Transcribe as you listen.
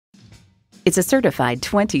It's a certified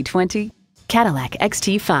 2020 Cadillac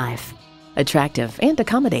XT5. Attractive and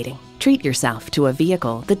accommodating, treat yourself to a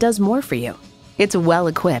vehicle that does more for you. It's well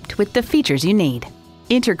equipped with the features you need.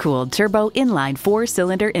 Intercooled turbo inline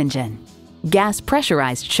 4-cylinder engine, gas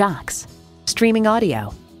pressurized shocks, streaming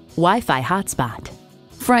audio, Wi-Fi hotspot,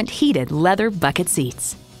 front heated leather bucket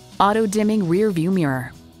seats, auto dimming rear view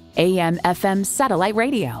mirror, AM/FM satellite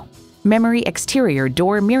radio, memory exterior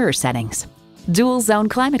door mirror settings, dual zone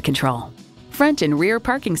climate control, front and rear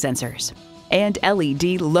parking sensors, and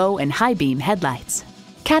LED low and high beam headlights.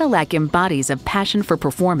 Cadillac embodies a passion for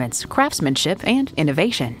performance, craftsmanship, and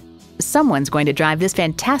innovation. Someone's going to drive this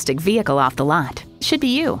fantastic vehicle off the lot. Should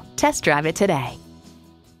be you. Test drive it today.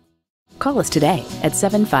 Call us today at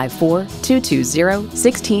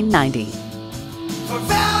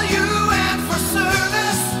 754-220-1690.